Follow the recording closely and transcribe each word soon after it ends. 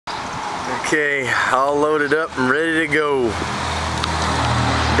Okay, all loaded up and ready to go.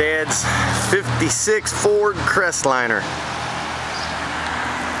 Dad's 56 Ford Crestliner.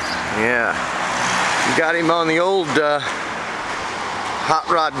 Yeah, got him on the old hot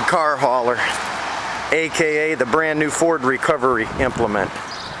rod and car hauler, aka the brand new Ford recovery implement.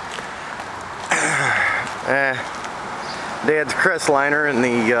 Dad's Crestliner in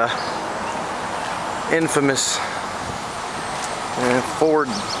the infamous Ford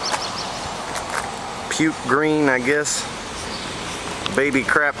puke green, I guess, baby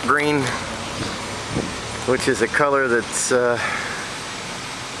crap green, which is a color that's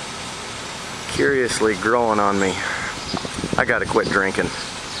curiously growing on me. I gotta quit drinking.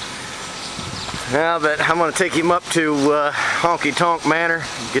 Now, but I'm gonna take him up to Honky Tonk Manor,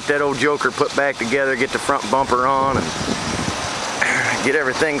 get that old joker put back together, get the front bumper on, and get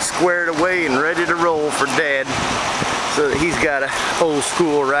everything squared away and ready to roll for Dad, so that he's got a old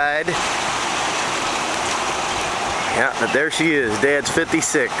school ride. Yeah, but there she is, Dad's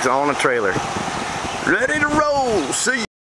 56 on a trailer, ready to roll. See ya.